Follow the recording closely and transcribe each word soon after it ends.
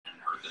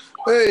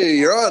Hey,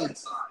 you're on.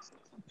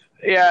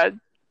 Yeah,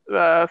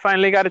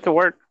 finally got it to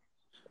work.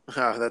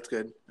 Ah, that's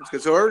good. That's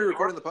good. So we're already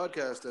recording the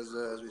podcast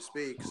as we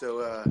speak.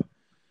 So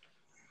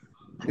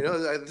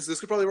this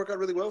could probably work out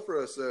really well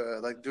for us.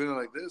 Like doing it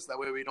like this. That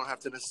way we don't have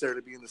to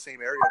necessarily be in the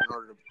same area in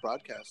order to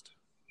broadcast.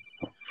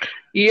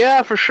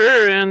 Yeah, for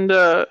sure, and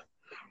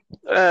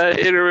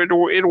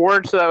it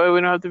works so that way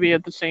we don't have to be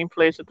at the same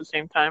place at the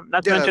same time.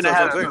 Not to Yeah, mention, that's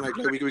what I'm saying. Like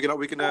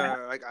we can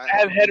like I I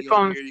have can be over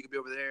headphones, here, you can be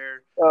over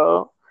there.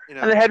 so and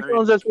the I mean,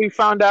 headphones as we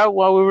found out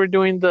while we were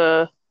doing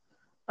the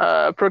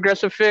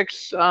progressive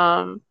fix,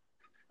 the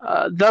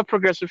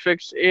progressive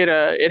fix,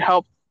 it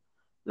helped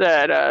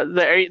that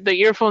the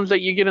earphones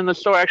that you get in the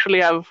store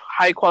actually have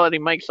high quality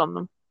mics on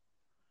them.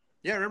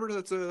 yeah. Remember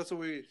that's what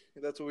we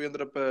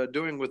ended up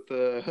doing with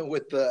the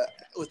with the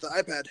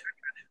iPad.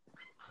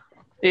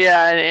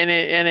 Yeah,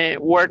 and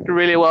it worked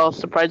really well,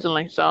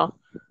 surprisingly. So,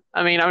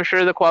 I mean, I'm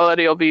sure the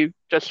quality will be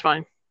just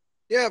fine.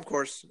 Yeah, of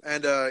course.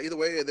 And either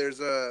way, there's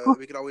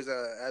we could always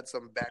add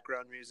some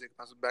background music,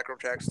 some background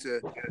tracks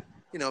to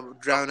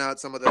drown out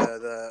some of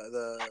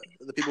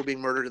the people being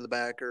murdered in the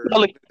back or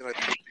Totally. anything like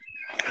that.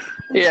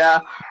 Yeah,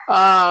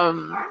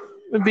 um,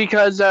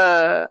 because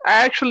I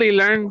actually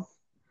learned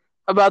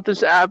about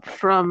this app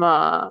from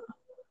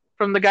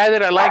the guy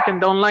that I like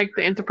and don't like,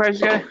 the enterprise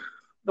guy,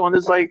 the one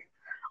that's like,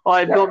 oh,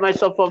 I built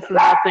myself up from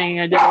nothing.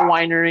 I did a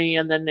winery,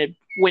 and then it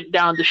went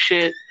down to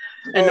shit,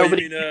 and Oh, you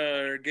nobody. mean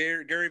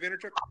Gary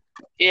Vaynerchuk?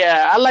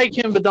 Yeah, I like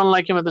him, but don't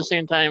like him at the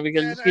same time Yeah,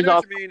 because I he's know what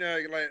awesome. you mean.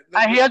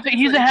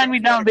 He's He's a he hand me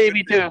drops a lot down of good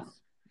baby too.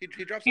 things.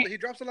 He drops He, he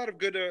drops a lot of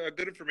good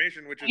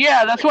information, which is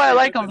yeah, that's why I actually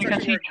like him that's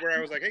because actually he. where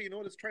I was like, hey,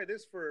 let's try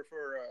this for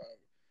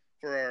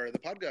the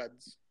pod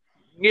gods.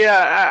 Yeah,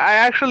 I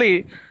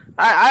actually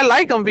I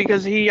like him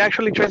because he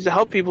actually tries to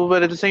help people,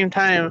 but at the same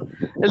time,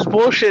 it's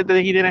bullshit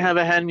that he didn't have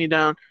a hand me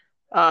down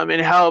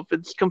and help.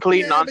 It's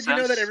complete Yeah, but you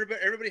know that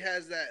nonsense. everybody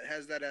has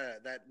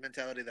that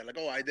mentality that like,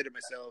 oh, I did it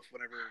myself.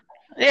 Whenever,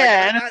 like,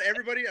 Yeah, not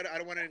everybody. I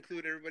don't want to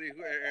include everybody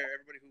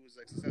who is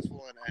like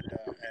successful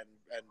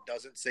and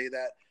doesn't say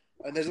that.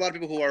 And there's a lot of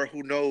people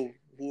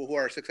who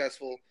are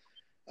successful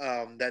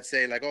that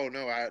say like, oh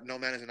no, no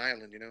man is an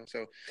island.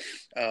 So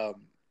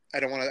I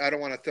don't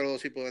want to throw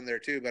those people in there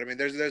too. But I mean,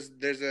 there's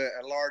a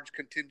large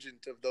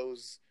contingent of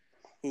those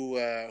who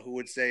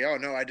would say, "Oh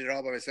no, I did it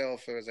all by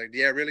myself." So I was like,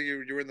 "Yeah, really?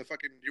 You were in the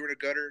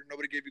gutter.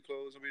 Nobody gave you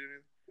clothes. Nobody did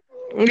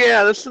anything.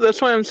 yeah,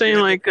 that's why I'm You saying had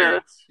no like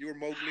parents. You were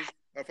Mowgli,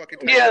 a fucking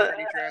tiger yeah, trying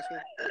to eat your asshole."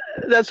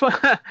 that's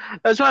why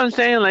that's why I'm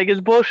saying like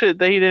it's bullshit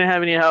that he didn't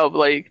have any help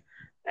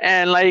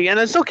and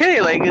it's okay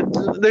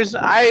there's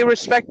I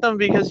respect him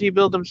because he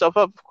built himself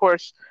up, of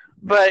course,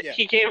 but Yeah,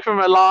 he came from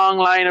a long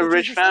line of which is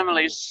rich respectable.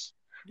 families,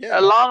 a Yeah,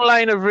 long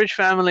line of rich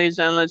families,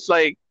 and it's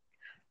like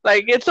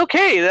it's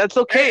okay, that's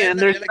okay, and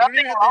there's like you don't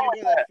nothing even have to wrong even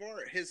with go that that.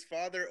 far. His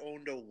father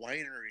owned a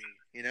winery.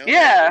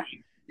 Yeah,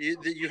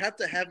 You have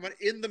to have money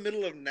in the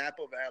middle of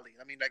Napa Valley.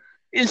 I mean, like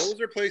it's those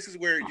are places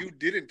where you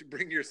didn't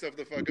bring yourself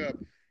the fuck up.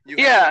 You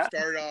yeah.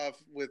 started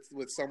off with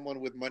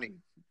someone with money.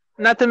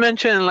 Not to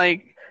mention,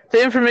 like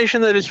the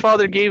information that his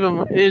father gave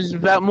him is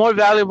more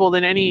valuable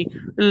than any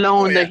Oh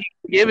loan that yeah,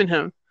 he given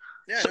him.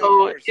 yeah, no, of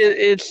So course.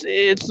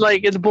 it's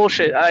like it's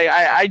bullshit.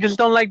 I just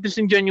don't like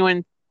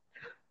disingenuous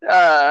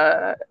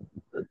uh,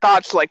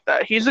 thoughts like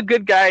that. He's a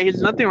good guy.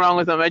 He's nothing wrong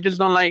with him. I just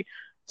don't like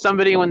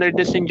somebody when they're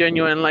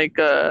disingenuous.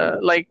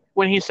 Like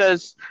when he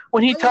says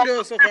when he I wouldn't tells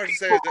go so other far to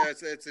say people, that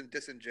it's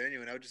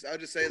disingenuous. I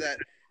would just say that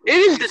it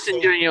is he's so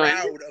disingenuous.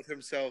 proud of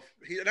himself.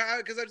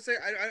 Because I'd say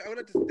I would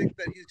like to think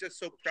that he's just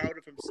so proud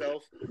of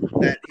himself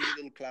that he's a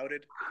little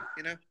clouded.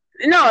 You know?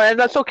 No, and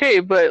that's okay,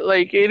 but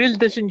like it is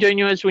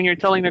disingenuous when you're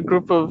telling a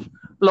group of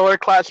lower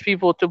class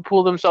people to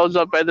pull themselves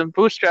up by the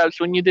bootstraps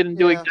when you didn't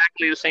do Yeah,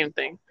 exactly the same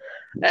thing.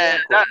 yeah, And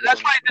of course.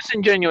 that's why it's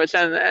disingenuous,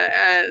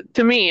 and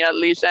to me at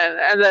least, and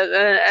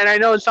I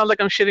know it sounds like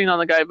I'm shitting on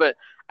the guy, but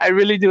I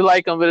really do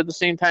like him. But at the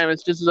same time,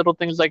 it's just little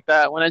things like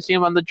that. When I see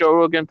him on the Joe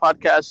Rogan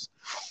podcast,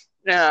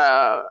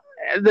 uh,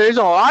 there's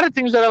a lot of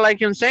things that I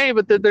like him saying,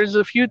 but there's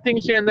a few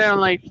things here and there I'm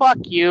like, fuck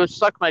you,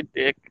 suck my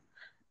dick,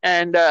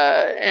 and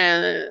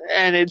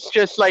it's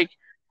just like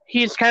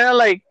he's kind of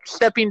like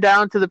stepping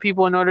down to the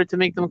people in order to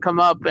make them come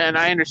up, and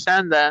I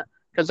understand that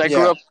because I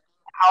grew Yeah, up in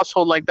a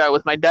household like that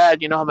with my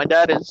dad. You know how my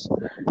dad is,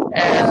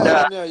 and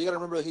yeah, and you got to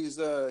remember he's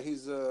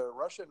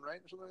Russian, right,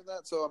 or something like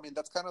that. So I mean,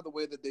 that's kind of the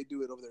way that they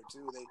do it over there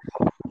too.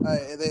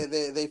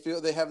 They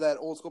feel they have that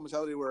old school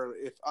mentality where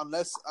if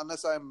unless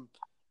I'm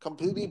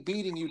completely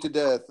beating you to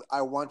death,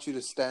 I want you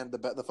to stand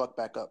the fuck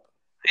back up.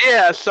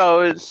 yeah,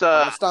 so it's I'm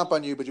gonna stomp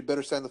on you, but you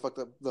better stand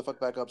the fuck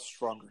back up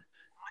stronger.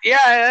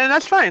 yeah, and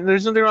that's fine.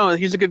 There's nothing wrong with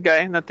it. He's a good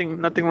guy. Nothing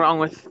wrong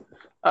with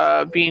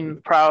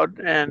being proud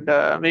and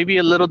maybe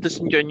a little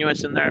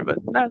disingenuous in there, but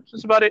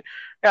that's about it.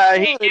 He Yeah,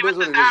 it gave is us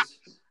what his it app.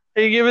 is.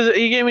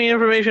 He gave me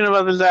information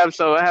about this app,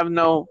 so I have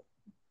no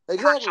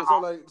Exactly.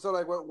 personal. So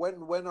like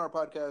when our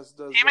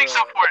podcast He makes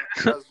up for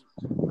it. does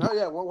oh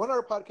yeah when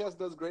our podcast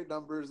does great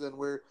numbers and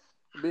we're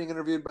being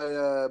interviewed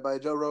by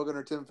Joe Rogan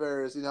or Tim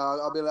Ferriss,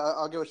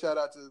 I'll give a shout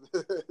out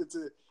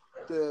to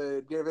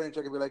to Gary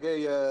Vaynerchuk and be like,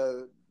 hey,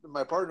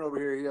 my partner over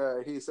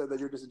here, he said that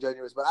you're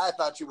disingenuous, but I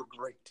thought you were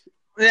great.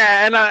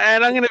 Yeah, and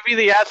I'm gonna be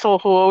the asshole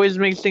who always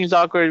makes things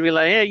awkward and be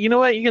like, hey, you know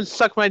what? You can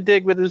suck my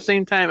dick, but at the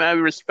same time, I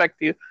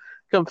respect you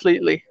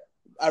completely.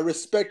 I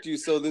respect you,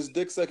 so this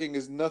dick sucking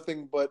is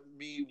nothing but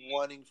me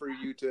wanting for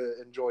you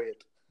to enjoy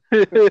it.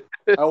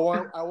 I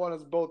want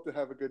us both to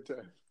have a good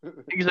time.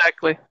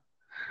 Exactly.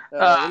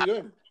 What are you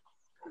doing?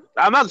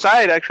 I'm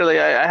outside actually.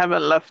 I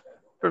haven't left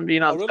from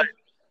being Oh, outside. really?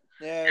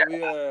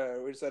 Yeah,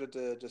 we decided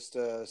to just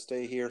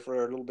stay here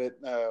for a little bit.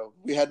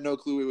 We had no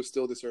clue it was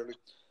still this early.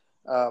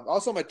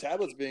 Also, my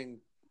tablet's being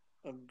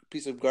a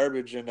piece of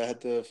garbage, and I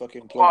had to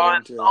fucking plug Well, it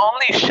it's into.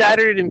 only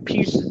shattered in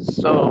pieces,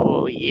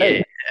 so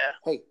yeah.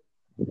 Hey,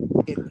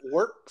 it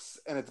works,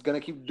 and it's gonna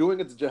keep doing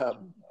its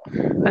job.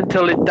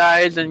 Until it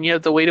dies, and you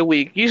have to wait a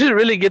week. You should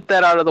really get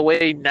that out of the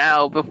way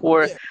now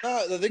before. Yeah,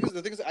 no, the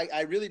thing is,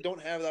 I really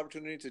don't have the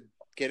opportunity to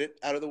get it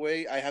out of the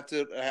way. I have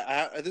to.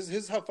 This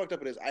is how fucked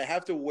up it is. I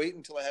have to wait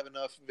until I have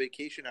enough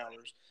vacation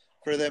hours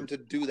for them to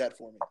do that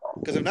for me.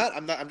 Because if not,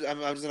 I'm not. I'm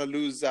just gonna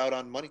lose out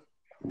on money.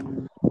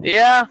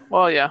 Yeah.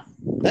 Well, yeah.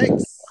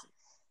 Thanks.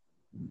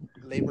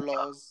 Labor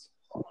laws.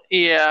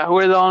 Yeah,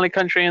 we're the only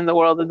country in the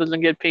world that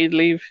doesn't get paid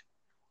leave.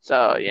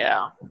 So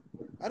yeah.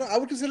 I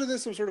would consider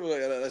this some sort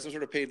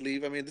of paid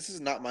leave. I mean, this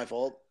is not my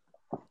fault.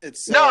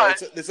 No.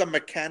 It's a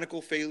mechanical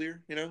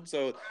failure,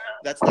 so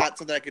that's not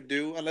something I could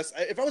do unless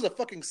if I was a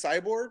fucking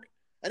cyborg,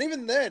 and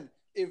even then,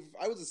 if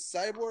I was a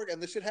cyborg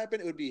and this shit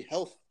happened, it would be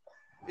health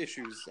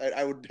issues.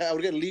 I would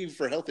get leave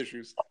for health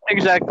issues.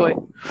 Exactly.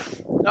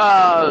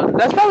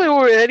 That's probably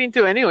what we're heading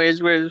to,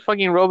 anyways. Where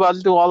fucking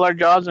robots do all our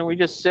jobs, and we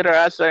just sit our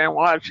ass there and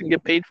watch and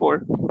get paid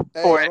for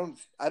Hey, it.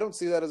 I don't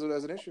see that as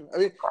an issue. I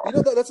mean,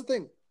 that's the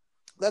thing.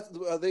 That's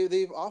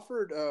they've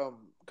offered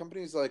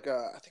companies like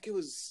I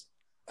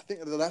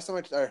think the last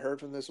time I heard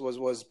from this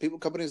was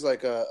companies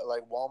like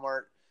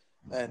Walmart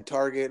and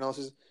Target and all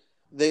this.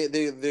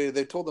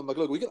 They told them, like,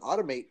 look, we can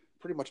automate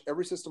pretty much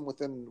every system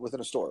within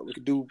a store. We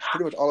could do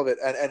pretty much all of it,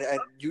 and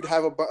you'd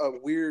have a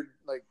weird,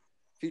 like,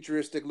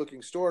 futuristic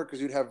looking store because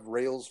you'd have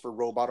rails for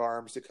robot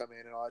arms to come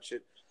in and all that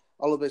shit.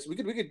 All of this, we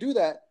could do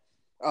that.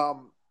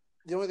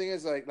 The only thing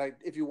is, like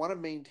if you want to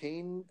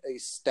maintain a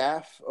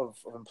staff of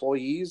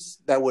employees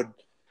that would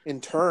in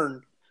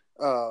turn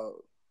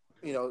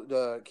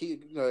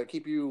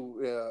keep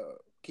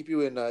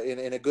you in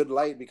a good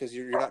light because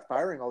you're not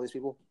firing all these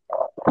people.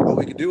 What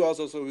we could do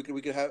also, so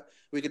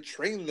we could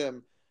train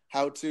them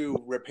how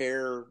to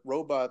repair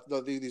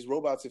these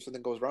robots if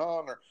something goes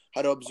wrong, or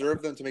how to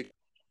observe them to make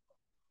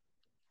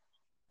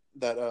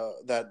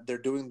that they're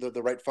doing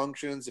the right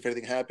functions. If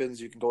anything happens,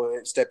 you can go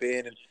and step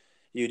in and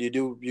you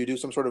do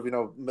some sort of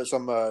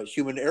some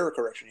human error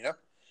correction.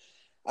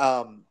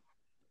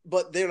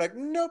 But they're like,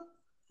 nope.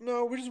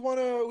 No, we just want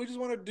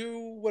to do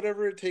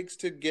whatever it takes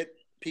to get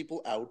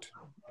people out.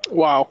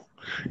 Wow.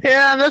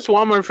 Yeah, that's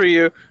Walmart for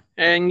you.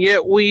 And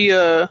yet we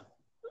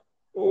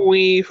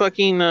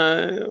fucking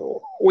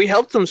we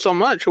helped them so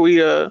much. We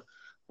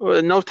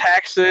no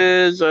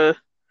taxes.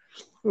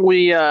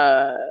 We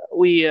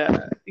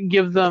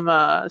give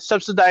them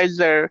subsidize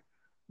their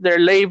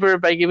labor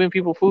by giving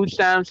people food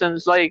stamps, and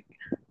it's like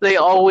they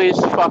always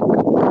fuck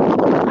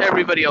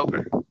everybody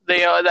over.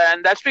 They are,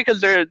 and that's because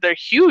they're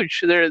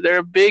huge. They're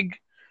a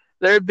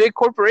big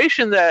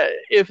corporation that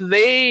if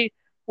they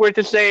were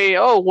to say,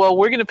 oh well,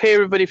 we're going to pay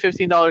everybody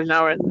 $15 an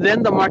hour,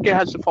 then the market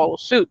has to follow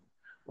suit.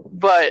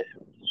 But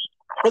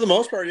for the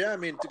most part, yeah, I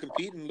mean, to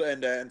compete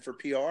and for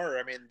PR,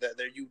 I mean, that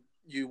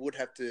you would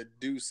have to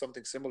do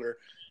something similar.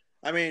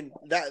 I mean,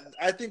 that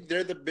I think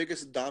they're the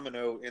biggest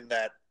domino in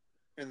that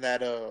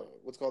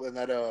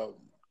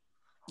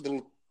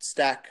little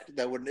stack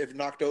that would, if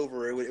knocked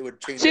over, it would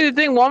change. See, the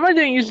thing, Walmart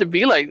didn't used to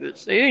be like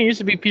this. They didn't used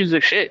to be pieces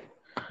of shit.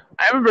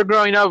 I remember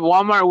growing up,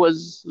 Walmart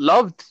was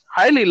loved,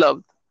 highly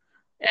loved,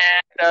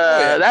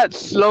 and that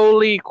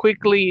slowly,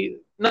 quickly,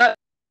 not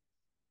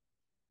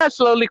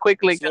slowly,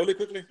 quickly. Slowly,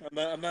 quickly.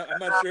 I'm not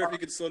sure if you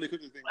could slowly,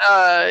 quickly think.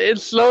 It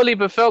slowly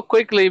but felt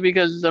quickly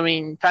because I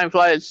mean, time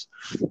flies.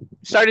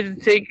 Started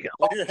to take.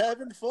 When you're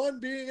having fun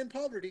being in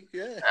poverty,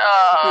 yeah.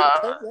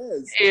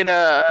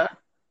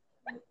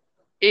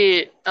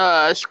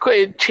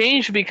 It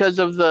changed because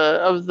of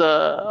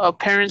the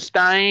parents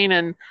dying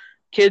and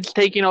kids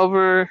taking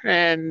over,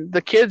 and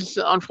the kids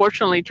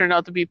unfortunately turned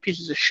out to be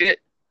pieces of shit.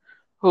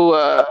 Who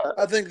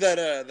I think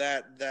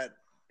that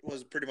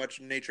was pretty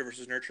much nature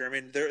versus nurture. I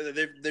mean,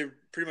 they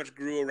pretty much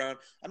grew around.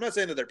 I'm not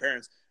saying that they're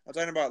parents. I'm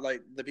talking about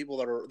like the people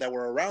that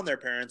were around their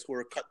parents, who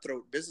were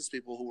cutthroat business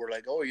people, who were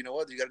like, oh, you know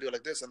what, you got to do it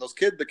like this. And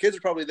the kids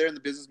are probably there in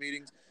the business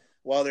meetings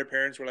while their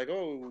parents were like,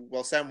 oh,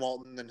 well, Sam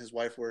Walton and his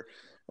wife were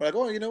like,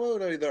 oh, you know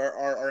what,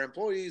 our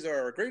employees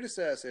are our greatest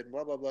asset, and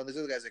blah blah blah. And this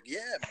other guy's like,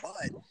 yeah,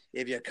 but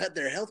if you cut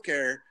their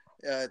healthcare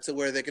to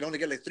where they can only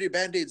get like 3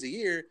 Band-Aids a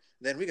year,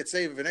 then we could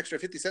save an extra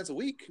 50 cents a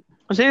week.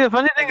 See, the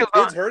funny thing about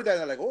kids heard that and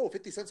they're like, oh,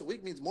 50 cents a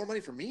week means more money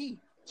for me.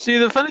 See,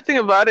 the funny thing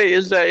about it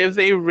is that if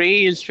they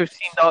raise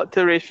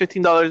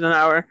 $15 an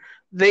hour,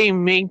 they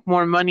make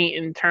more money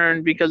in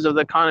turn because of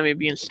the economy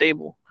being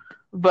stable.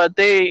 But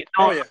they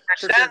don't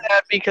understand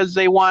that because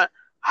they want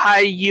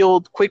high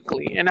yield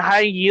quickly, and high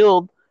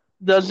yield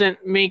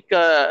doesn't make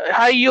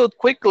high yield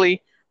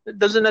quickly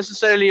doesn't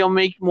necessarily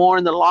make more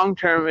in the long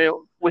term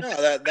with No,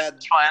 the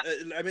that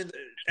plan. I mean,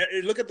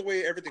 look at the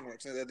way everything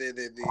works.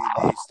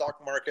 The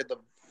stock market, the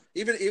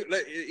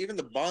even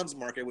the bonds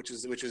market, which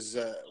is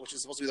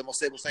supposed to be the most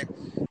stable thing.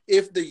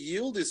 If the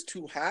yield is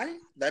too high,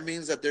 that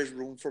means that there's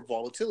room for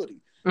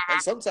volatility.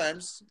 And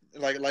sometimes,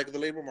 like the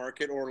labor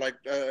market, or like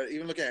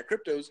even looking at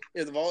cryptos,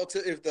 if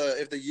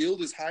the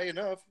yield is high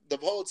enough, the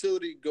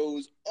volatility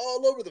goes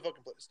all over the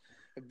fucking place.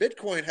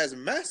 Bitcoin has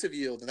massive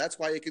yield, and that's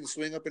why it can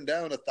swing up and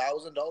down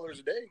 $1,000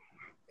 a day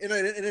in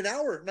an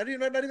hour, not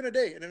even a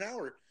day, in an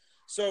hour.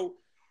 So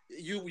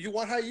you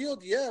want high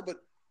yield, yeah, but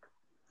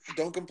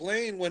don't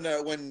complain when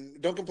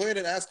don't complain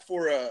and ask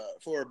for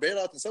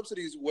bailouts and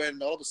subsidies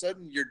when all of a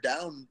sudden you're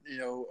down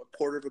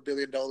 $250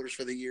 million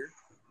for the year.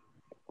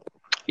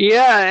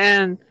 Yeah,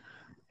 and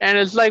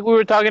it's like we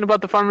were talking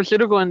about the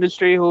pharmaceutical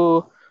industry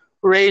who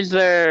raised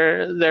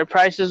their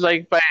prices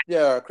like by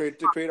Yeah,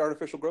 create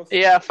artificial growth.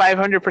 yeah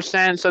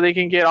 500% so they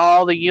can get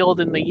all the yield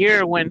in the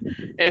year. When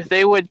if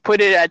they would put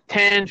it at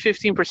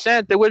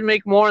 10-15%, they would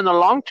make more in the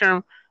long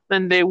term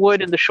than they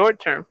would in the short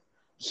term.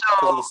 So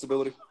Because of the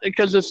stability.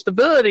 because of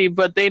stability,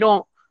 but they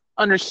don't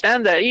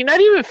understand that.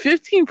 Not even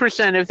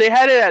 15%. If they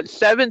had it at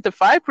 7 to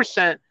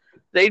 5%,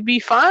 they'd be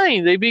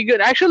fine. They'd be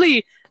good.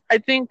 Actually, I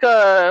think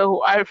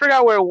I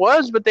forgot where it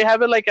was, but they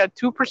have it like at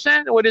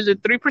 2%. What is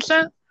it,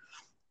 3%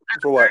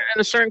 For what?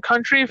 in a certain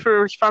country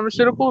for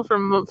pharmaceutical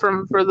from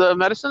for the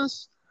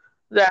medicines?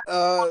 That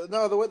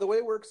No, the way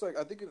it works, like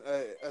I think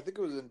it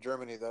was in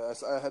Germany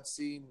that I had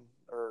seen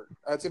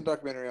a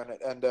documentary on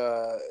it, and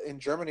in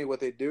Germany, what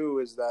they do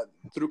is that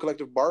through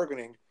collective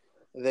bargaining,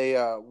 they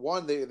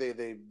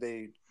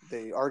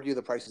they argue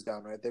the prices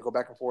down, right? They go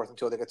back and forth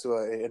until they get to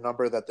a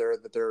number that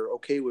they're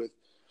okay with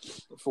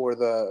for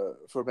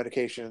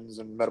medications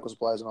and medical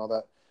supplies and all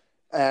that,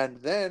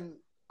 and then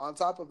on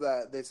top of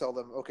that, they tell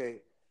them,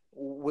 okay,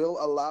 we'll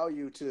allow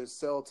you to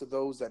sell to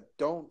those that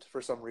don't,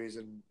 for some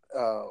reason,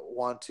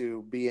 want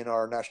to be in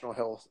our national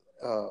health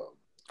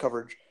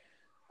coverage,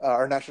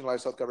 our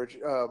nationalized health coverage.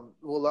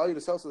 We'll allow you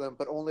to sell to them,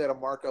 but only at a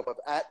markup of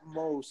at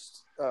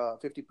most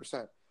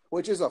 50%,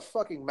 which is a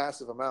fucking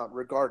massive amount,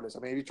 regardless. I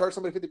mean, if you charge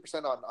somebody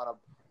 50%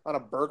 on a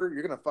burger,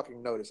 you're gonna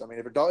fucking notice. I mean,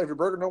 if your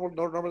burger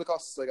normally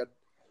costs like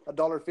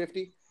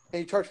 $1.50, and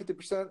you charge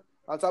 50%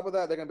 on top of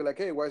that, they're gonna be like,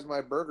 hey, why is my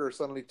burger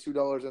suddenly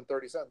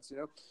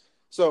 $2.30?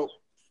 So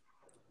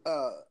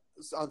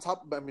on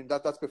top, I mean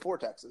that's before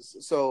taxes.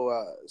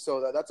 So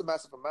that's a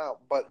massive amount.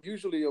 But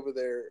usually over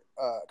there,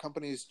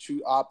 companies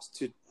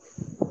opt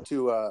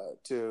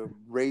to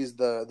raise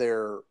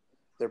their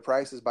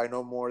prices by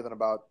no more than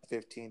about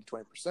 15 to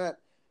 20%,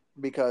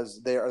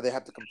 because they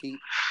have to compete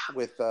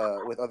with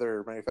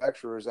other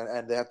manufacturers,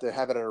 and they have to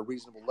have it at a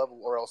reasonable level,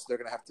 or else they're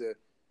going to have to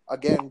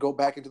again go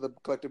back into the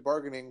collective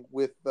bargaining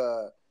with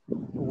the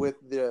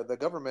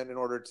government in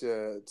order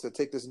to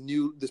take this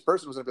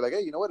person who's going to be like,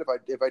 hey, you know what,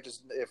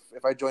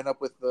 if I join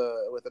up with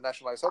the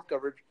nationalized health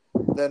coverage,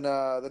 then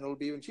it'll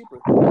be even cheaper.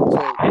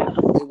 So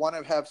they want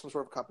to have some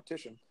sort of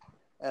competition,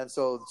 and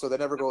so they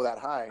never go that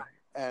high.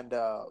 And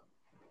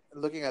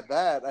looking at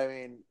that, I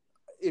mean,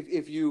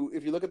 if you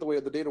look at the way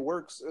the data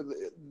works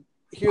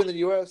here in the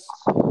U.S.,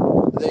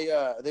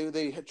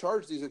 they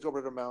charge these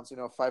exorbitant amounts,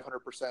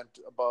 500%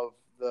 above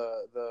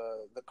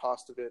the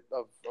cost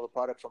of a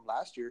product from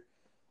last year.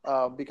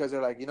 Because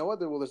they're like, you know what?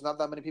 Well, there's not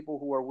that many people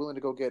who are willing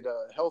to go get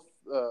health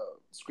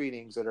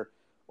screenings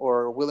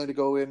or willing to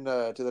go in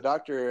to the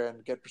doctor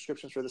and get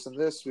prescriptions for this and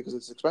this because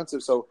it's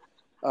expensive. So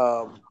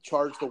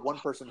charge the one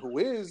person who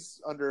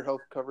is under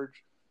health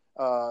coverage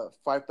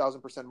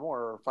 5,000% more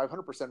or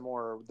 500%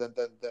 more than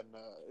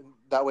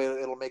that way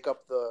it'll make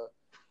up the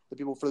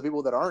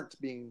people that aren't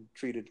being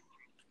treated.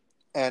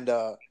 And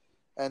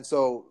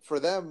so for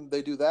them,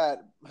 they do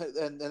that,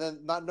 and then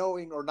not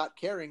knowing or not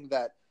caring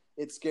that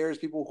it scares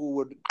people who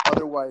would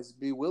otherwise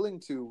be willing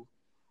to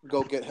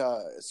go get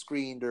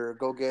screened or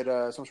go get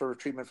some sort of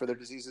treatment for their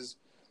diseases,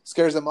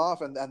 scares them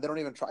off, and they don't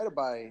even try to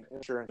buy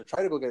insurance or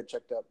try to go get it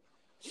checked up.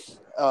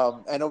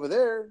 And over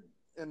there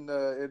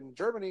in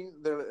Germany,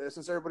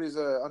 since everybody's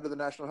under the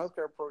national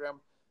healthcare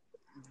program,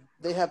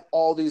 they have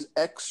all these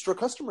extra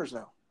customers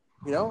now.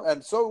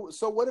 And so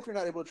what if you're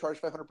not able to charge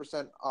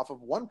 500% off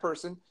of one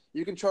person?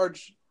 You can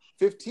charge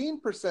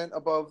 15%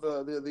 above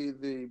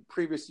the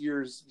previous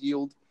year's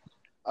yield,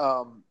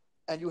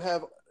 and you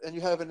have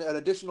an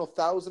additional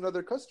 1,000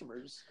 other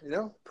customers,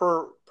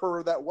 per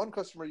that one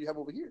customer you have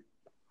over here.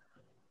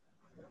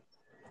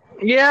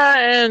 yeah,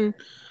 and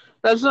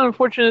that's the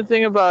unfortunate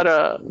thing about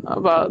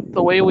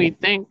the way we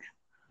think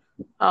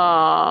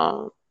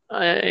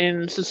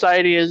in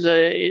society is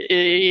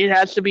it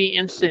has to be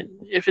instant.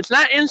 If it's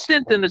not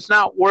instant, then it's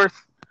not worth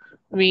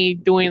me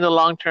doing the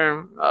long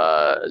term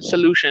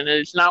solution.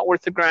 It's not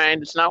worth the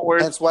grind. It's not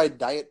worth. That's why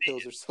diet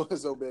pills are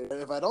so big.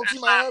 If I don't see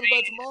my abs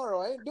by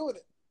tomorrow, I ain't doing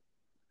it.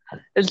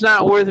 It's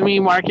not worth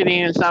me marketing.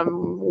 It's not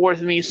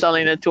worth me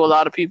selling it to a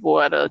lot of people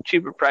at a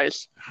cheaper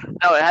price.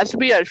 No, it has to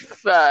be at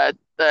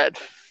that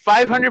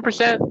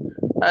 500%.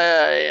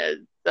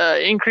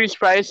 increased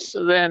price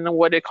than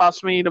what it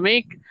cost me to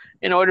make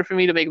in order for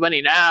me to make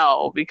money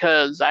now,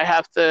 because I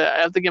have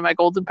to get my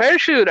golden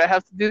parachute. I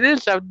have to do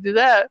this. I have to do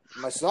that.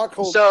 My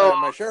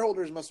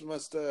shareholders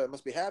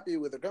must be happy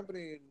with their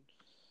company.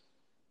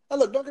 And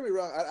look, don't get me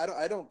wrong.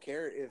 I don't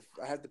care if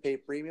I have to pay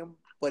premium,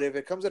 but if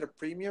it comes at a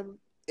premium,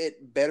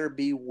 it better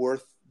be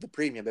worth the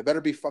premium. It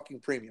better be fucking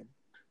premium.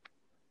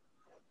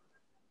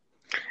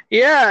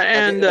 Yeah,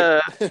 and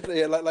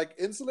like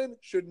insulin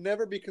should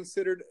never be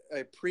considered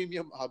a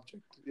premium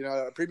object. You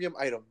know, a premium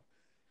item.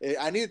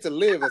 I need it to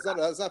live.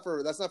 That's not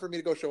for me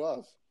to go show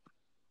off.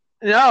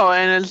 No,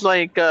 and it's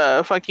like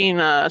fucking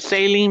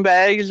saline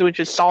bags, which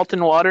is salt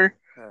and water,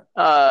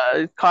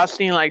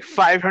 costing like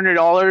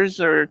 $500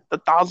 or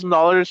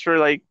 $1,000 for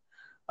like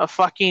a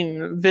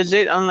fucking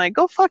visit. I'm like,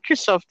 go fuck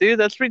yourself, dude.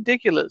 That's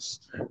ridiculous.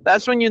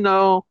 That's when you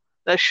know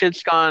that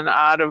shit's gone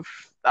out of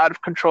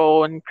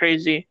control and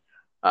crazy.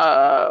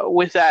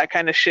 With that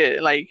kind of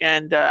shit, like,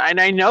 and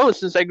I know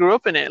since I grew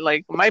up in it,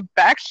 like my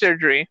back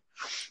surgery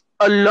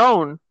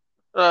alone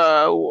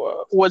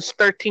was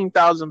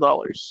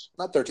 $13,000.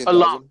 Not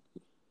 $13,000.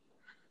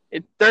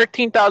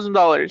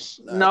 $13,000.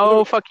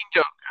 No fucking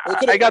joke.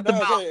 I got the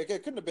bill. It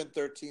couldn't have been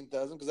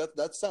 $13,000 because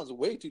that sounds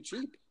way too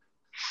cheap.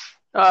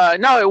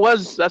 No, it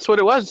was. That's what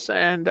it was,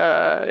 and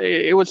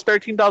it was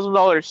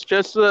 $13,000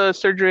 just the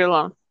surgery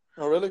alone.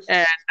 Oh, really?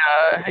 And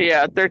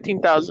yeah,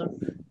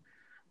 13,000.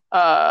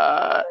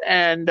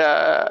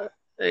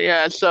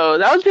 Yeah, so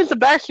that was just the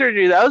back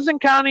surgery. That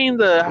wasn't counting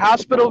the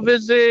hospital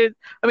visit.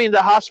 I mean,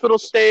 the hospital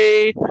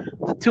stay,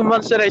 the 2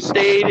 months that I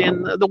stayed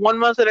in, the 1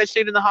 month that I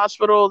stayed in the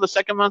hospital, the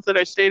second month that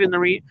I stayed in a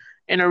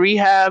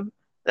rehab.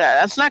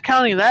 That's not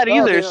counting that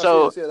either. Okay,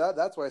 no, so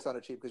that's why it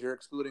sounded cheap, because you're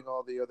excluding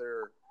all the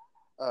other.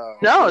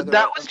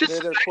 That was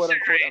just the quote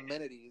unquote surgery.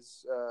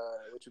 Amenities,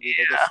 which would be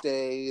the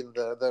stay and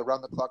the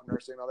round the clock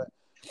nursing and all that,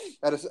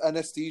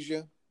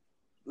 anesthesia.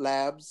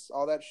 Labs,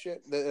 all that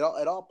shit. It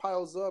all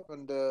piles up,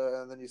 and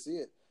then you see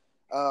it.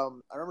 I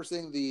remember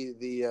seeing the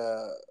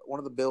one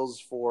of the bills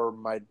for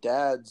my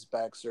dad's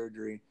back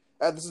surgery.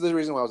 This is the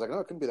reason why I was like, no,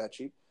 it couldn't be that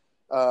cheap.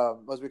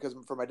 Was because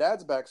for my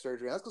dad's back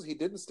surgery, and that's because he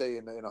didn't stay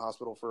in a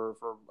hospital for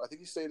I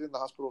think he stayed in the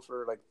hospital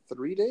for like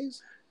 3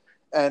 days,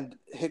 and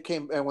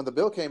when the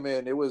bill came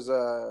in, it was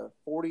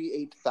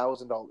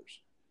 $48,000,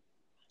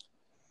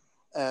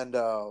 and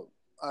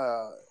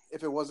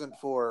if it wasn't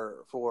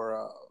for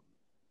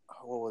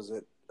what was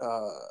it?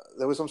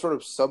 There was some sort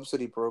of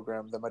subsidy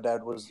program that my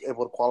dad was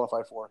able to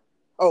qualify for.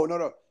 Oh,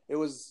 no. It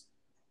was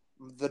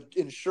the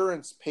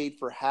insurance paid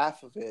for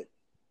half of it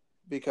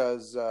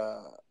because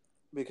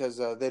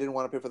they didn't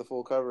want to pay for the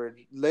full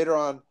coverage. Later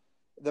on,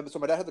 so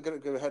my dad had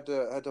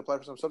to apply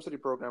for some subsidy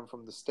program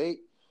from the state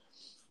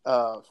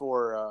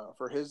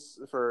for his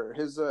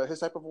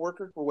type of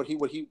worker, or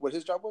what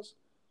his job was.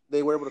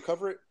 They were able to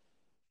cover it.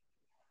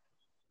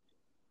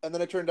 And then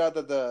it turned out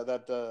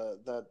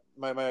that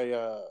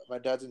my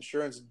dad's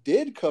insurance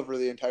did cover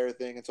the entire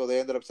thing, and so they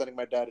ended up sending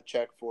my dad a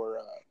check for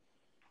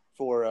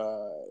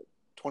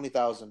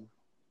 $20,000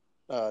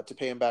 to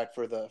pay him back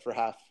for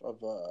half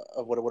of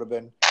what it would have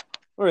been.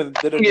 Or they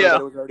didn't know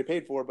that it was already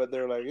paid for, but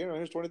they're like,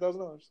 here's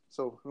 $20,000.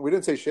 So we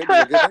didn't say shit.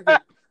 Like, thank you.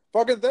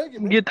 Fucking thank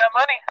you, man. Get that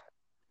money.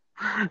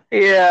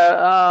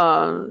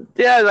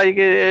 Yeah, like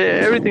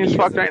everything's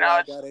fucked right now.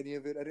 I got any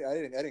of it. I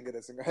didn't get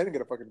a single. I didn't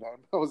get a fucking dime.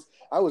 I was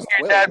 12.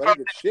 Your dad I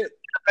didn't get shit.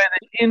 By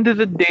the end of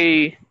the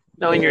day,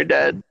 knowing you're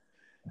dead.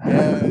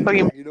 Yeah,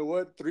 you know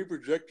what? 3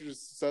 projectors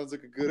sounds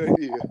like a good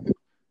idea.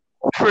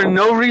 For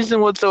no reason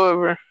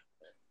whatsoever.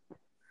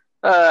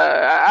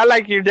 I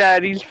like your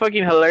dad. He's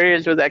fucking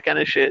hilarious with that kind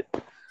of shit.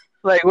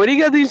 Like, what do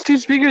you got these 2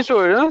 speakers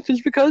for? Huh?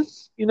 Just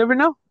because? You never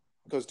know.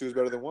 Because 2 is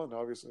better than 1,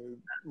 obviously.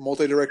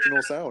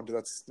 Multi-directional sound.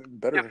 That's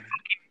better.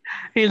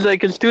 He's like,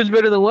 because 2 is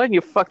better than 1,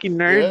 you fucking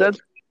nerd. Yeah.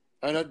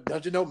 I know,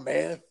 don't you know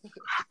math?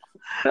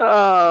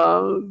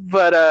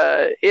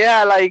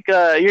 Yeah, like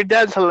your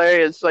dad's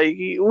hilarious. Like,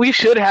 we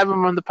should have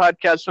him on the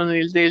podcast one of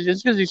these days,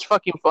 just because he's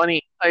fucking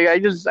funny. Like, I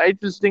just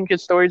think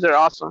his stories are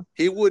awesome.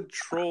 He would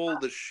troll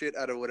the shit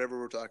out of whatever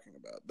we're talking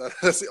about.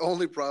 That's the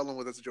only problem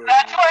with the situation.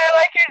 That's why I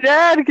like your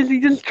dad, because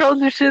he just trolls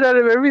the shit out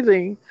of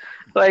everything.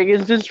 Like,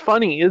 it's just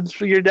funny.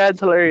 Your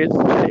dad's hilarious.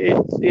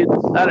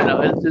 It's I don't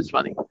know. It's just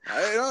funny.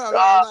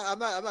 I'm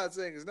not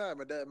saying it's not.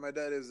 My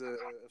dad is a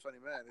funny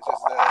man.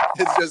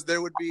 It's just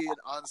there would be an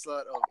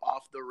onslaught of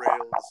off the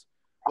rails,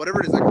 whatever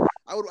it is. Like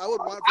I would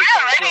want. I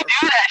already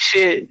do that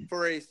shit.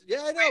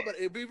 I know, but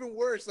it'd be even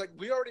worse. Like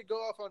we already go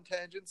off on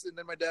tangents, and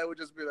then my dad would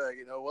just be like,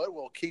 you know what?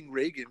 Well, King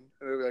Reagan.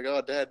 And I'd be like,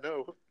 oh, Dad,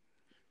 no.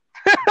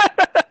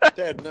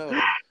 Dad, no.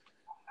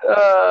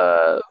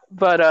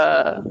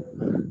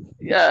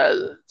 Yeah.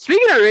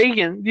 Speaking of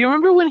Reagan, do you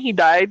remember when he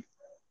died?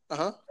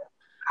 Uh-huh.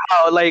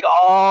 How, like,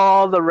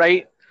 all the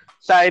right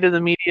side of the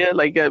media,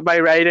 like by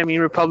right I mean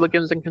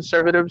Republicans and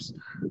conservatives,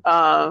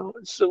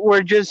 so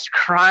we're just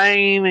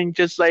crying and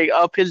just like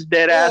up his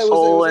dead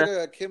asshole. It was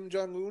like a Kim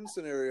Jong-un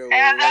scenario.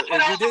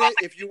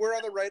 If you were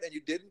on the right and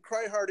you didn't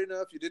cry hard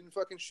enough, you didn't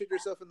fucking shit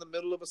yourself in the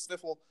middle of a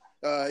sniffle,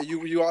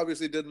 you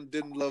obviously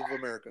didn't love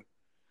America.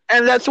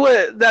 And that's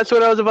what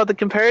I was about to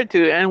compare it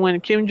to. And when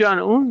Kim Jong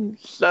Un,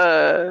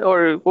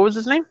 or what was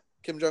his name?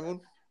 Kim Jong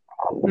Un.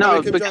 I mean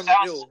No, Kim because Jong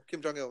Il.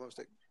 Kim Jong Il. My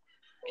mistake.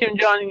 Kim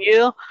Jong Il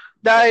Yeah,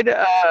 died.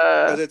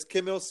 because it's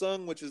Kim Il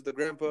Sung, which is the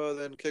grandpa,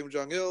 then Kim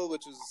Jong Il,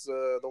 which is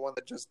the one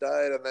that just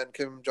died, and then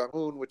Kim Jong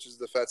Un, which is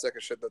the fat sack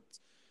of shit that's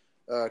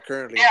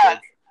currently in Yeah. charge.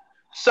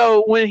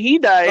 So when he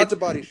Not died, to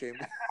body shame.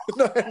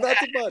 No, not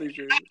to body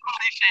shame.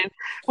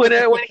 when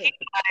he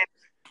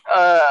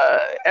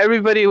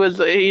everybody was,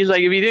 he's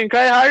like, if you didn't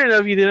cry hard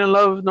enough, you didn't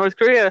love North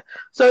Korea.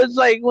 So it's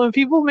like when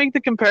people make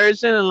the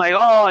comparison and like,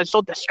 oh, it's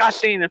so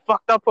disgusting and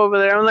fucked up over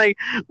there. I'm like,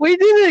 we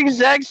do the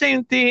exact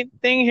same thing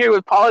here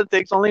with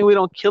politics, only we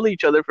don't kill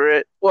each other for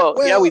it. Well,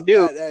 yeah, we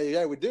Well, do.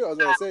 yeah, we do. I was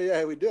gonna say,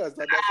 yeah, we do. That's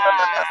not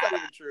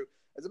even true.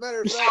 As a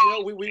matter of fact,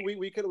 we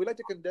like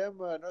to condemn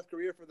North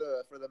Korea for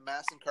the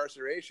mass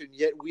incarceration,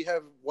 yet we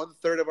have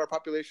 1/3 of our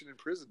population in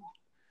prison.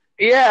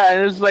 Yeah,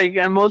 and it's like,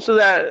 and most of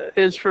that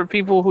is for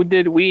people who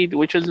did weed,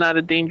 which is not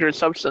a dangerous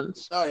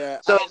substance. Oh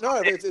yeah, So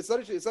no, it's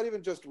not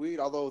even just weed.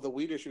 Although the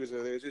weed issue is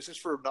it's just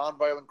for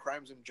nonviolent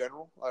crimes in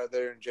general.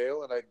 They're in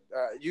jail, and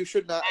you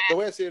should not. The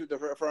way I see it,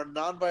 for a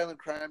nonviolent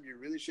crime, you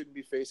really shouldn't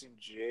be facing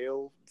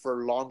jail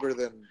for longer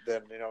than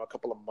a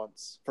couple of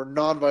months for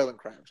nonviolent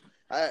crimes.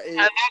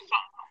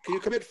 Can you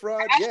commit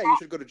fraud? Yeah, you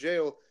should go to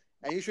jail,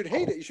 and you should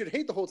hate it. You should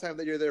hate the whole time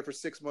that you're there for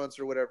 6 months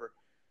or whatever.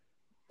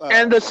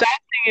 and the sad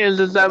thing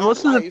is that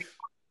most of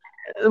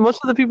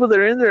the people that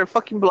are in there are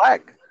fucking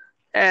black,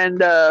 and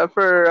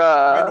for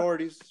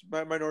minorities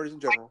in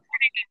general.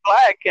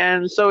 black,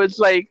 and so it's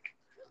like,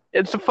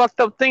 it's a fucked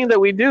up thing that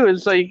we do.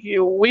 It's like,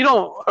 we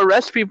don't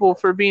arrest people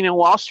for being in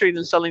Wall Street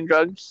and selling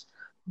drugs,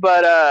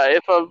 but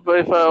if a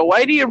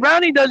whitey or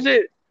brownie does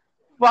it,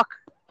 fuck,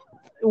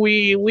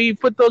 we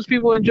put those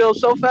people in jail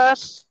so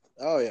fast.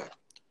 Oh yeah,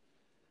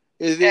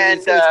 And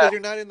it's because you're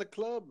not in the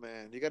club,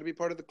 man. You got to be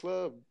part of the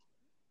club.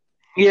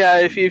 yeah,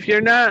 if you're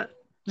not,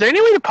 is there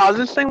any way to pause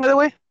this thing, by the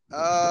way?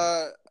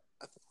 I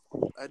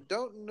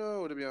don't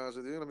know, to be honest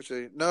with you. Let me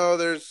see. No,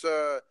 there's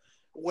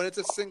when it's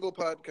a single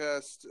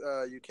podcast,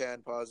 you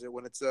can pause it.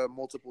 When it's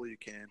multiple, you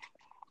can't.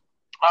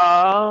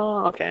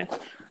 Oh, okay.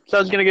 So I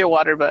was gonna get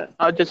water, but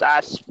I'll just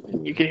ask.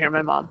 You can hear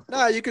my mom.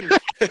 No, you can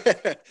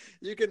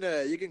you can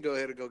go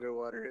ahead and go get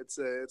water. It's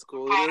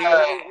cool.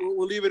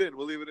 We'll leave it in.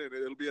 We'll leave it in.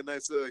 It'll be a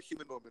nice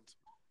human moment.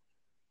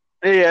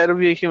 Yeah, it'll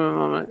be a human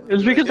moment.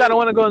 It's because I don't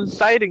want to go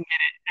inside and get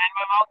it. And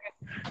my mom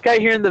got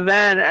here in the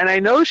van, and I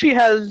know she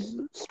has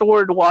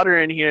stored water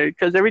in here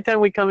because every time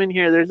we come in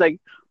here, there's like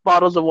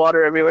bottles of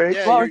water everywhere.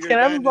 Yeah, Mom, your can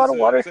I have a van bottle is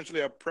of water? essentially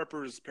a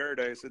prepper's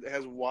paradise. It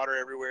has water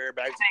everywhere,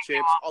 bags of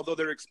chips, although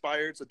they're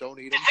expired, so don't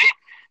eat them.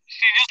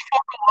 She just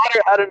poured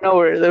water out of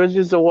nowhere. There was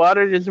just the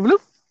water, just bloop.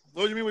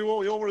 What do you mean we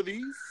want one of these?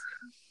 You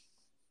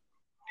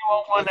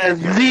want one of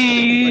Can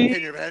these?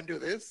 your van do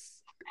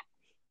this?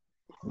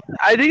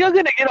 I think I'm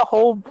gonna get a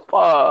whole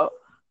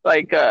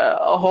pack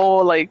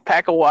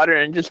of water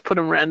and just put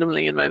them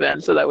randomly in my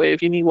van, so that way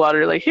if you need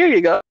water, like, here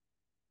you go.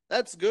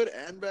 That's good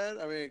and bad.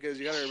 I mean, because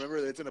you got to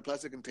remember that it's in a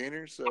plastic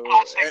container. So,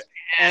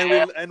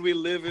 and we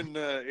live in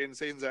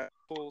Satan's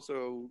apple.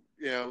 So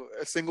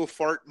a single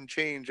fart and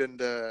change, and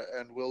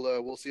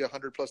we'll see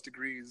 100+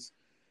 degrees.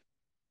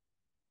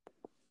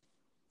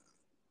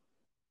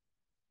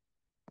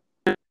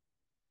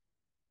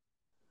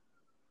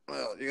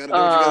 Well, you got to do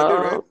what you got to do,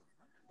 right?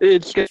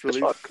 It's good as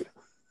fuck.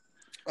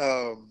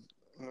 What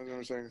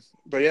was I saying?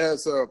 But yeah,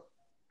 so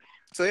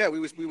yeah, we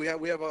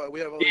have all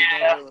these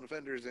nonviolent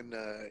offenders in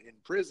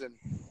prison,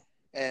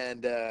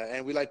 and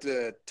we like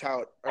to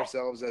tout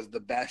ourselves as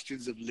the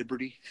bastions of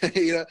liberty.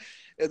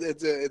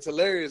 It's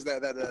hilarious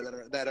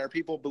that our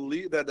people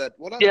believe that.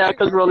 Well, yeah,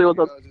 because Rolly was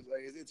up.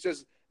 It's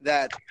just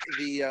that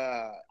the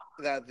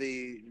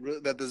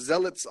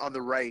zealots on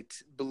the right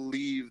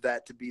believe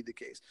that to be the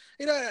case.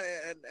 And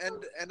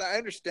I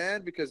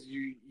understand because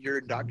you're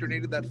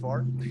indoctrinated that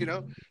far,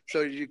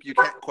 so you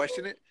can't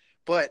question it,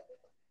 but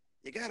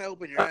you gotta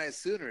open your eyes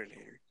sooner or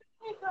later.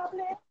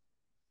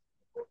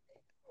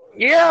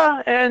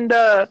 Yeah, and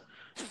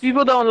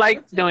people don't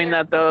like doing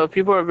that though.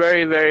 People are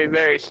very, very,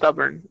 very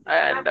stubborn,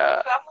 and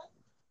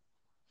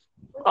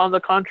on the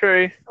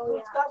contrary.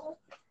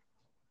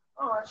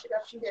 Oh, she's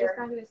not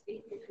going to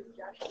stay here because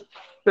Josh.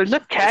 There's a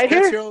cat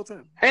here? All the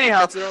time.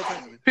 Anyhow,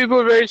 people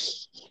are very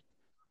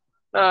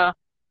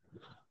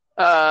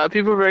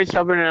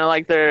stubborn and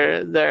like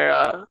their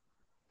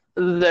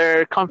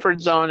comfort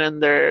zone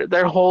and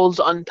their holes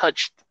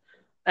untouched.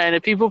 And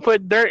if people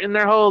put dirt in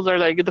their holes, they're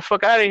like, get the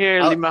fuck out of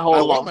here, leave my hole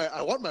alone.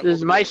 This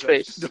is my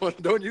space.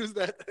 Don't use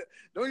that.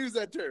 Don't use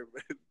that term.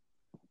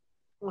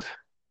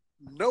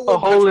 No a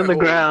hole in the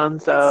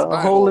ground, so a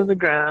hole in the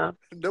ground.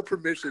 No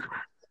permission.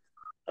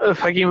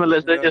 Fucking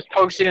Melissa just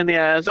pokes you in the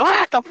ass.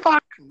 What the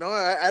fuck? No,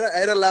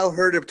 I'd allow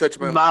her to touch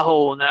my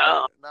hole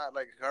now. Not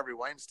like Harvey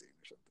Weinstein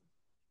or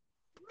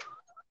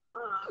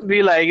something.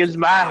 Be like, it's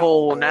my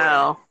hole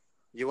now.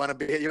 You want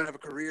to have a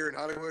career in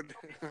Hollywood?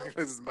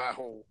 This is my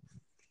hole.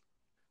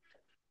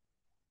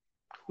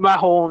 My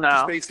hole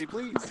now. Spacey,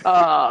 please.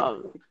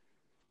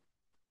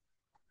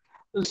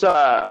 So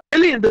I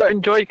really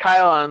enjoyed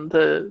Kyle on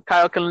the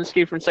Kyle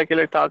Kalinske from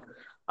Secular Talk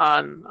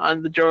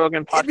on the Joe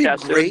Rogan It'd be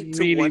podcast. It was great to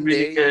really one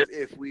really day good.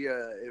 if we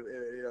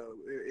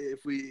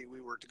if we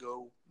were to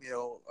go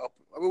up.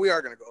 I mean, we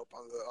are going to go up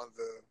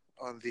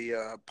on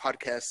the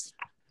podcast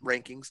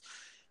rankings.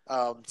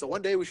 So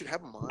one day we should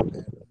have him on,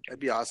 man. That'd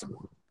be awesome.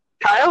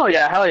 Kyle,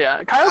 yeah, hell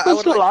yeah. Kyle I goes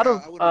would to a like lot Kyle.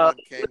 of I wouldn't want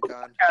Ken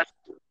Khan.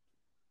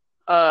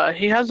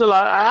 he has a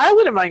lot. I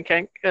wouldn't mind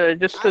Kenk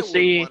just I to wouldn't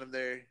see. want him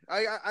there.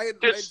 I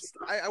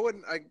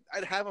wouldn't.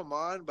 I'd have him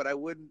on, but I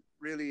wouldn't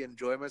really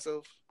enjoy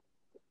myself.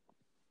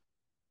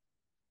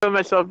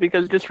 Myself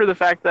because just for the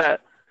fact that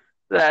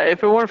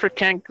if it weren't for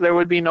Kenk, there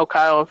would be no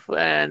Kyle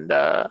and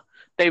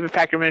David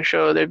Packerman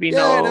show. There'd be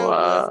Yeah, I no.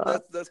 know.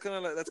 That's kind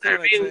of like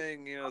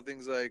saying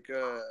things like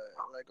oh,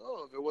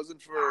 if it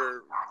wasn't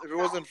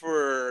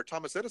for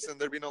Thomas Edison,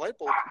 there'd be no light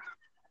bulb.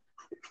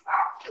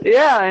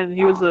 Yeah, and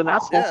he was an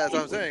asshole. Yeah, that's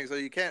what I'm saying. So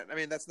you can't. I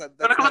mean, that's not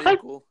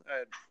equal.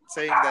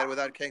 Saying that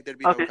without Kenk, there'd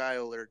be no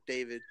Kyle or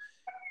David.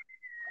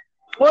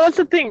 Well, that's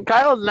the thing.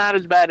 Kyle's not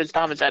as bad as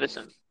Thomas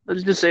Edison.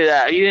 Let's just say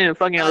that he didn't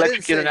fucking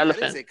electrocute an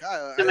elephant. I didn't say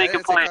Kyle. To make I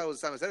didn't a say point. Kyle was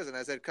Thomas Edison.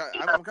 I said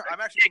I'm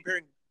actually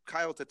comparing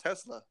Kyle to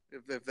Tesla.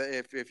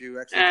 If you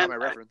actually got my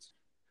reference.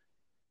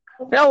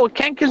 Yeah, well,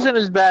 Kenk isn't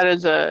as bad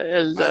as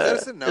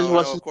Edison. No,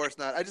 as of course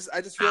not. I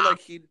just feel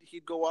like he'd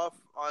go off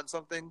on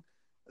something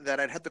that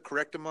I'd have to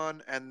correct him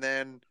on, and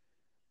then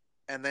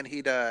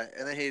he'd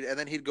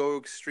go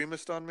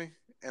extremist on me,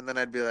 and then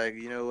I'd be like,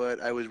 you know what,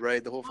 I was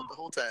right the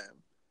whole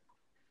time.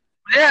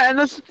 Yeah, and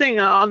that's the thing.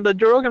 On the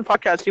Joe Rogan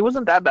podcast, he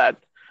wasn't that bad.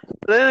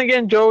 But then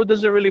again, Joe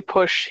doesn't really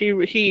push.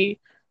 He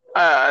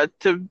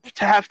to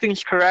have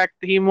things correct.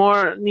 He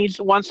more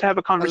wants to have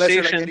a conversation.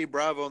 Unless you're like Eddie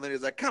Bravo, and then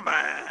he's like, come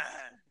on.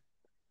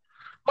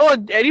 Oh,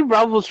 Eddie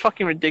Bravo's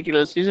fucking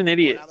ridiculous. He's an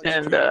idiot,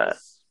 and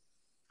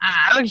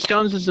Alex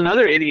Jones is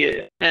another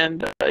idiot,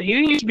 and he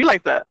didn't used to be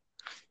like that.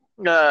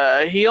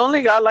 He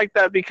only got like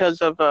that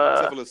because of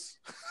syphilis.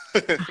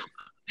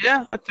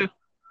 Yeah, that too.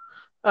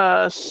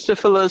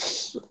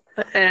 Syphilis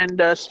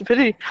and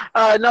stupidity.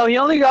 No, he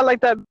only got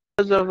like that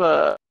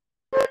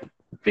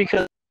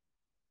because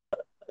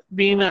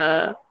being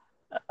a.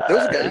 There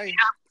was a guy.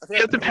 You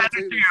have to pander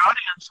to your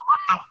audience. What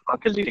the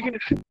fuck is he taking?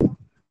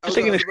 I was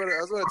about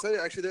to tell you.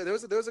 Actually,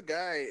 there was a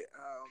guy.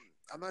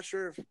 I'm not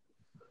sure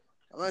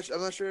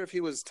if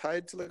he was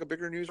tied to like a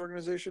bigger news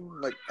organization.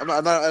 Like I'm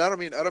not. I don't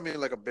mean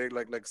like a big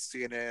like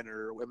CNN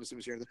or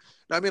MSNBC or anything.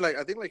 No, I mean like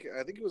I think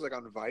he was like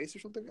on Vice or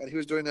something, and he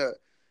was doing a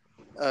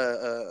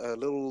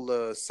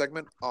little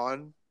segment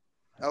on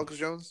Alex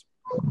Jones.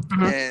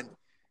 Mm-hmm. And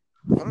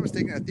if I'm not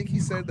mistaken, I think he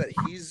said that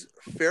he's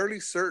fairly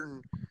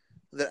certain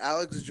that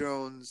Alex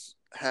Jones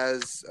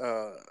has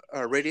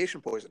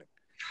radiation poisoning.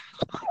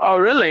 Oh,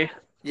 really?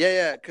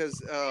 Yeah,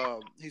 because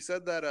he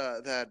said that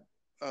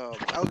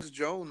Alex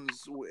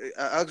Jones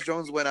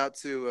went out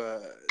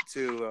to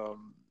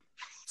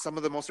some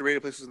of the most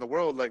irradiated places in the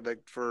world, like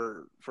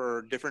for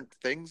different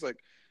things, like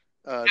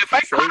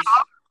different shows.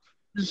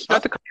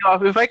 Not to cut you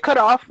off. If I cut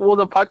off, will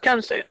the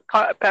podcast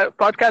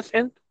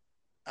end?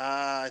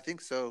 I think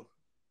so.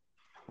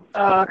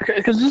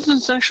 Because this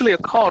is essentially a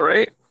call,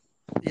 right?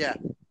 Yeah.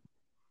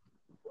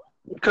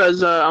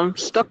 Because I'm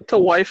stuck to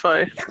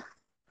Wi-Fi.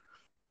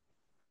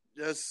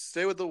 Just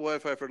stay with the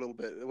Wi-Fi for a little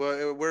bit.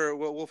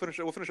 We'll finish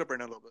up right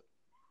now a little bit.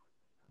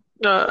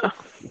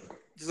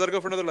 Just let it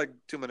go for another like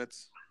 2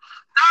 minutes.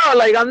 No,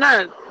 like I'm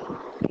not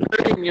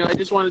hurting you. I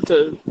just wanted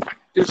to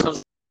do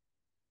something.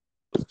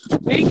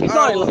 Keep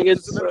going. Like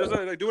it's do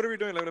whatever you're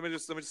doing. Like, let me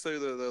just tell you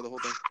the whole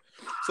thing.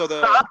 So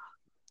the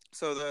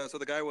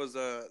guy was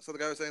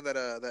saying that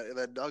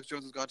Alex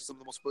Jones has gone to some of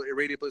the most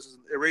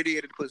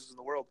irradiated places in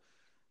the world,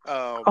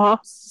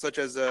 such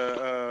as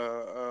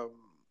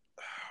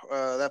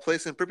that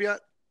place in Pripyat.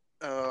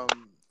 I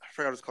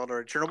forgot what it's called.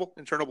 Chernobyl.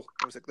 In Chernobyl.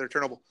 I was like, they're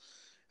Chernobyl.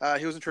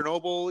 He was in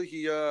Chernobyl.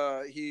 He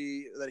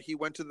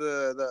went to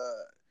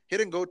he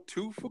didn't go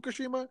to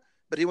Fukushima,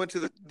 but he went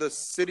to the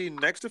city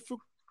next to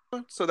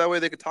Fukushima, so that way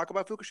they could talk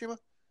about Fukushima.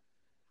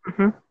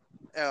 Mm-hmm.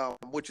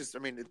 Which is, I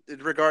mean,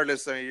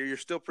 regardless, I mean, you're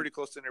still pretty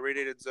close to an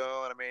irradiated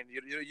zone. I mean,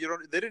 you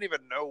don't. They didn't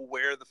even know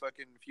where the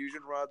fucking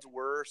fusion rods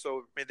were, so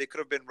I mean, they could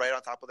have been right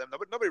on top of them.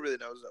 Nobody really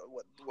knows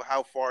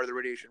how far the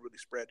radiation really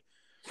spread,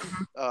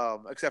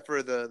 except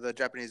for the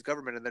Japanese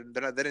government, and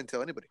they didn't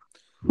tell anybody.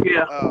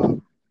 Yeah.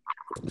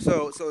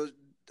 So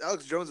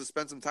Alex Jones has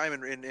spent some time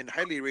in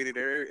highly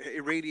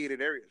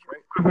irradiated areas,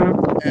 right?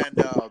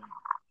 Mm-hmm.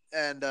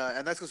 And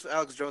that's because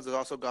Alex Jones has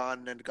also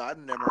gone and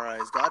gotten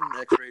MRIs, gotten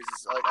X-rays.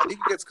 Like, I think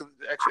he gets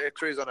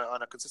X-rays on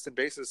a consistent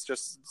basis,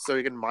 just so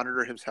he can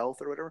monitor his health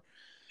or whatever.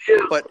 Yeah.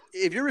 But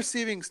if you're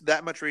receiving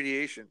that much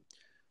radiation,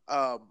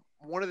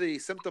 one of the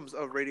symptoms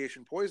of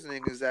radiation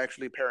poisoning is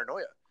actually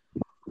paranoia,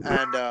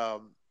 and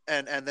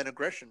then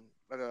aggression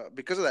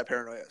because of that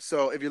paranoia.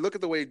 So if you look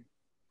at the way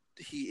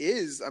he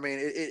is, I mean,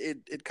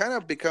 it kind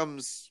of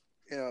becomes,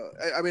 you know,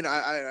 I mean,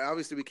 I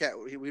obviously we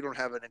don't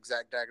have an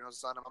exact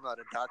diagnosis on him. I'm not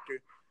a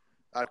doctor.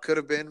 I could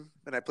have been,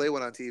 and I play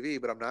one on TV,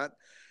 but I'm not.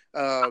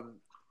 But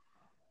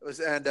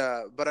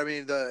I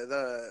mean,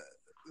 the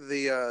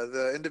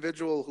the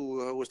individual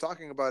who was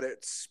talking about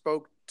it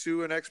spoke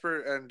to an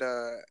expert,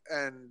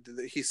 and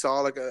he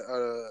saw like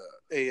a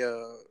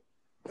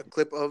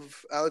clip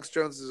of Alex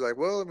Jones. Is like,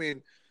 well, I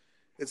mean,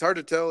 it's hard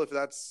to tell if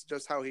that's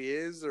just how he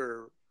is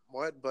or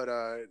what, but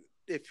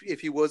if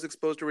he was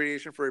exposed to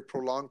radiation for a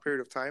prolonged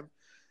period of time,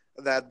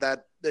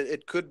 that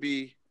it could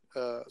be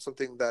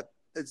something that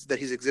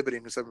he's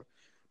exhibiting some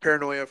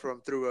paranoia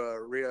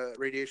through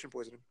radiation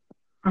poisoning.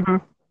 Mm-hmm.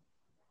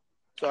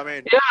 So I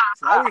mean, Yeah,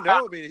 from all we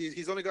know, I mean,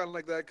 he's only gotten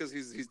like that because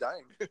he's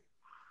dying.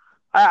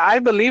 I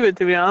believe it,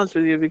 to be honest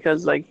with you,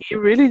 because like he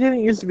really didn't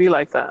used to be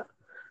like that,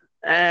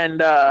 and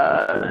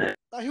No,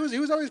 he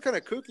was always kind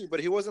of kooky, but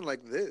he wasn't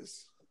like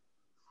this.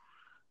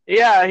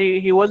 yeah,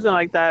 he wasn't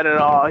like that at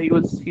all. He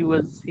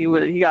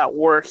got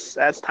worse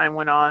as time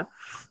went on,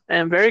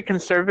 and very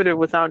conservative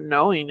without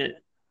knowing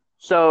it.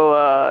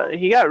 So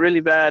he got really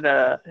bad,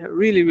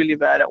 really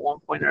bad at one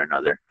point or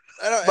another.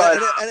 I know,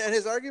 But and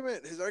his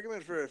argument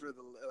for the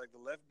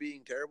left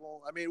being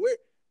terrible. I mean,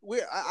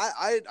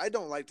 I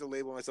don't like to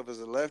label myself as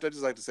a left. I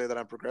just like to say that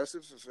I'm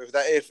progressive.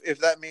 If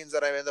that means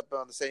that I end up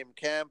on the same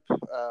camp,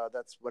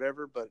 that's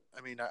whatever. But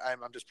I mean,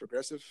 I'm just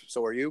progressive.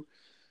 So are you.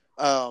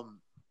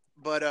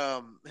 But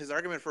his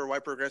argument for why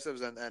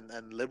progressives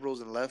and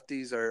liberals and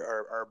lefties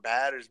are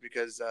bad is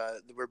because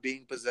we're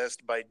being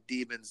possessed by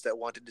demons that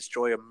want to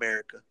destroy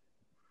America.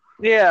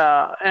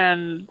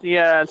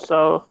 yeah,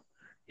 so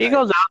he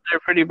goes out there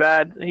pretty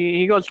bad.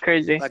 He goes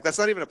crazy. Like, that's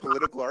not even a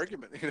political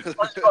argument. Going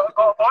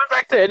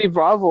back to Eddie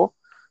Bravo,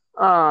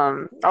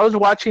 I was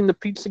watching the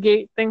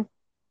Pizzagate thing.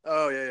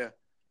 Oh yeah.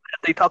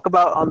 They talk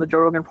about on the Joe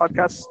Rogan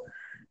podcast,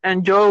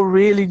 and Joe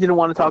really didn't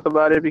want to talk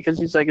about it because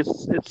he's like,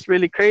 it's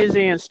really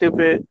crazy and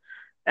stupid,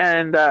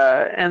 and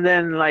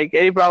then like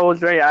Eddie Bravo was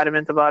very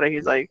adamant about it.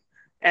 He's like,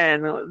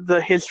 and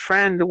his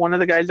friend, one of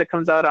the guys that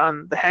comes out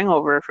on The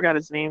Hangover, I forgot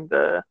his name,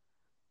 the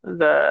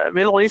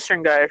Middle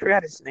Eastern guy, I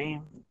forgot his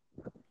name.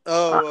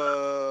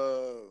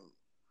 Oh,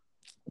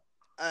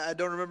 I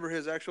don't remember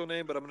his actual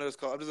name, but I'm just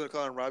gonna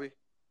call him Robbie.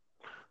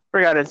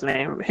 Forgot his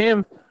name.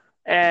 Him,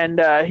 and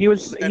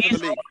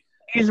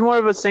he's more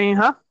of a saying,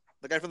 huh?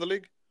 The guy from the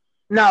league?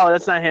 No,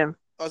 that's not him.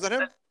 Oh, is that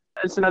him?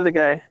 That's another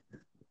guy.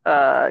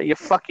 You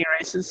fucking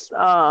racist.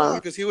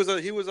 Because he was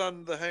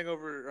on the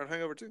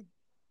Hangover 2.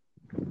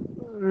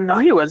 No,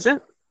 he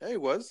wasn't. Yeah, he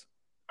was.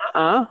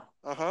 Uh-huh.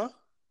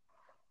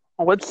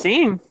 What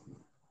scene?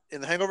 In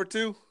the Hangover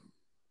 2.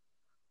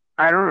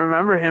 I don't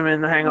remember him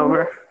in The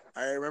Hangover.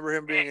 I remember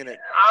him being in it.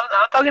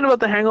 I'm talking about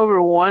The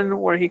Hangover 1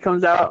 where he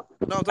comes out.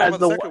 No, I'm talking about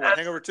the second one,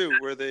 Hangover 2,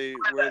 where they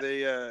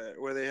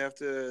have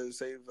to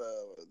save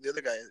the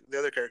other guy, the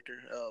other character.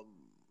 I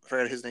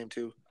forgot his name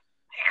too.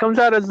 He comes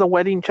out as the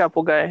Wedding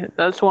Chapel guy.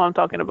 That's who I'm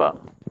talking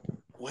about.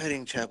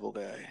 Wedding Chapel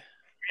guy.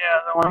 Yeah,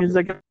 the one. He's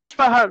like, it's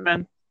my heart,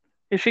 man.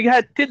 If she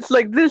had tits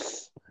like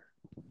this,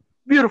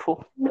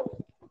 beautiful.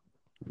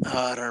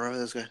 I don't remember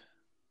this guy.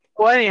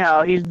 Well,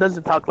 anyhow, he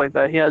doesn't talk like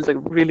that. He has a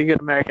really good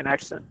American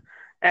accent.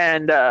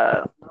 And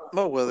oh,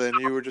 well, then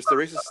you were just a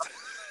racist.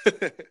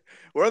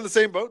 We're on the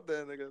same boat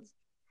then, I guess.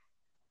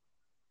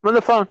 I'm on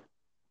the phone.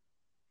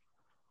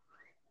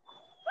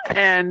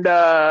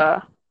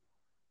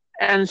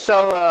 And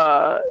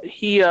so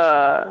he's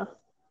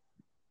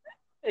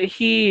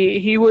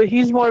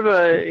more of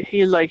a,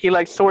 he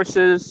likes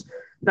sources,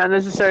 not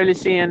necessarily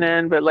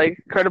CNN, but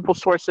like credible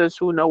sources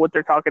who know what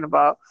they're talking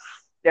about.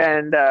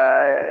 And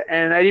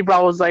Eddie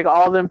Bravo's like,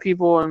 all them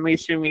people in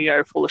mainstream media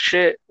are full of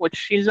shit,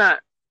 which he's not.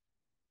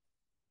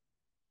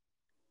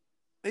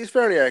 He's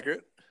fairly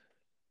accurate.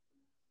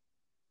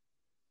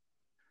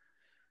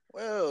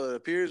 Well, it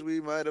appears we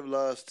might have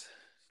lost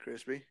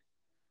Crispy.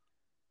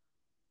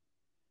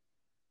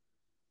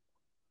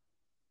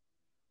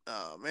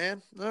 Oh,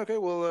 man. Okay,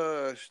 well,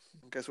 I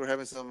guess we're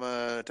having some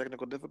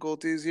technical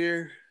difficulties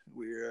here.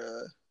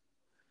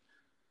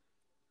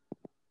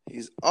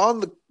 He's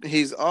on the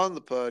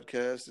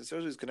podcast. It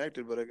says he's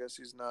connected, but I guess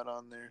he's not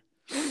on there.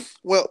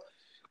 Well,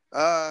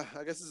 I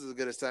guess this is as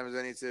good a time as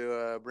any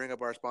to bring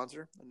up our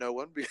sponsor. No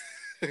one,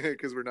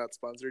 because we're not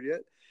sponsored yet.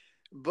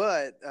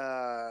 But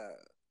our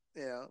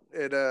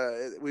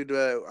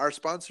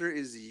sponsor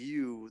is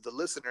you, the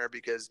listener,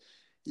 because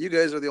you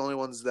guys are the only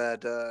ones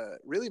that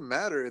really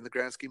matter in the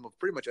grand scheme of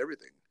pretty much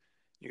everything.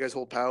 You guys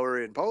hold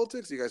power in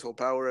politics. You guys hold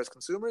power as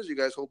consumers. You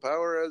guys hold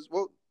power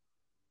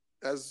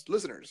as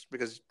listeners,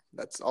 because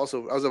that's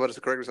also, I was about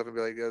to correct myself and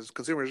be like, as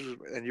consumers,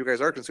 and you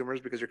guys are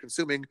consumers because you're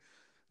consuming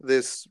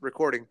this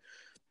recording.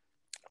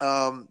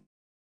 I'm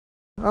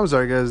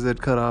sorry, guys,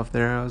 that cut off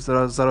there. What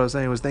I was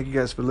saying was thank you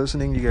guys for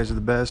listening. You guys are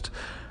the best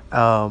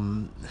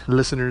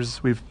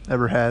listeners we've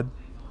ever had,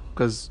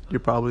 because you're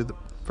probably the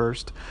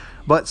first,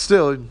 but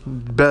still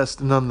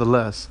best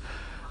nonetheless.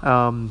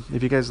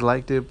 If you guys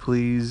liked it,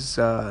 please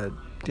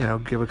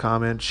give a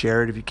comment,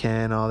 share it if you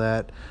can, all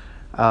that.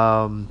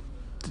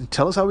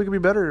 Tell us how we can be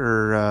better,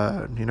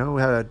 or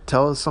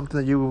tell us something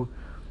that you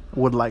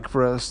would like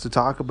for us to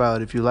talk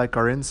about, if you like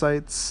our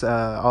insights,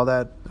 all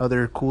that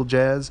other cool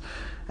jazz.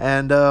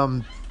 And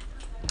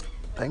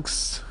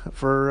thanks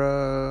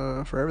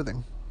for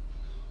everything.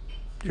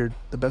 You're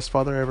the best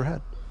father I ever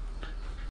had.